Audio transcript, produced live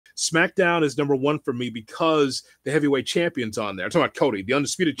SmackDown is number one for me because the heavyweight champion's on there. I'm talking about Cody, the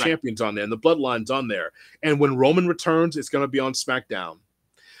undisputed champion's on there, and the bloodline's on there. And when Roman returns, it's going to be on SmackDown.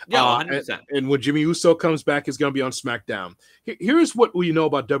 Yeah, 100%. And when Jimmy Uso comes back, it's going to be on SmackDown. Here's what we know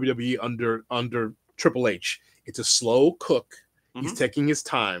about WWE under Triple H. It's a slow cook. He's taking his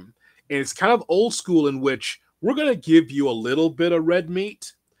time. And it's kind of old school in which we're going to give you a little bit of red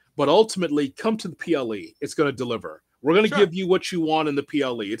meat, but ultimately come to the PLE. It's going to deliver. We're going to give you what you want in the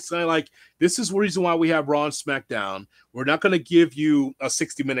PLE. It's kind of like, this is the reason why we have Raw and SmackDown. We're not going to give you a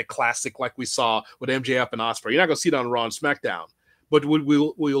 60-minute classic like we saw with MJF and Ospreay. You're not going to see it on Raw and SmackDown. But what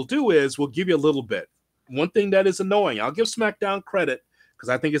we'll do is we'll give you a little bit. One thing that is annoying, I'll give SmackDown credit because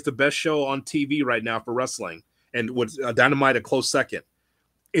I think it's the best show on TV right now for wrestling, and with Dynamite a close second.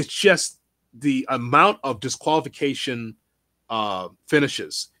 It's just the amount of disqualification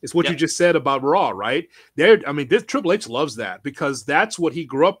finishes. It's what you just said about Raw, right? This Triple H loves that because that's what he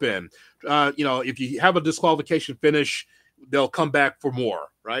grew up in. If you have a disqualification finish, they'll come back for more,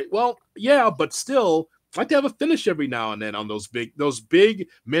 right? Well, yeah, but still, I like to have a finish every now and then on those big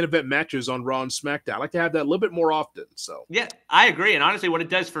main event matches on Raw and SmackDown. I like to have that a little bit more often. So yeah, I agree. And honestly, what it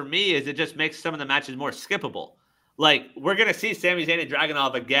does for me is it just makes some of the matches more skippable. Like, we're going to see Sami Zayn and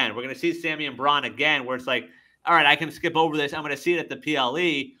Dragunov again. We're going to see Sami and Braun again, where it's like, all right, I can skip over this. I'm going to see it at the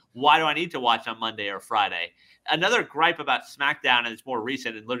PLE. Why do I need to watch on Monday or Friday? Another gripe about SmackDown, and it's more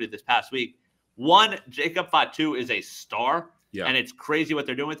recent and literally this past week. One, Jacob Fatu is a star, and it's crazy what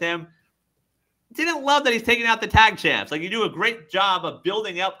they're doing with him. Didn't love that he's taking out the tag champs. Like, you do a great job of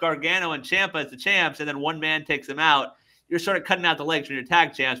building up Gargano and Ciampa as the champs, and then one man takes them out. You're sort of cutting out the legs from your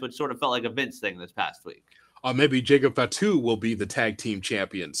tag champs, which sort of felt like a Vince thing this past week. Maybe Jacob Fatu will be the tag team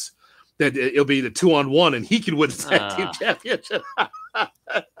champions. That it'll be the 2-on-1, and he can win the tag team championship.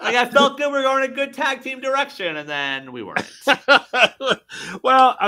 I felt good. We were going in a good tag team direction, and then we weren't. Well,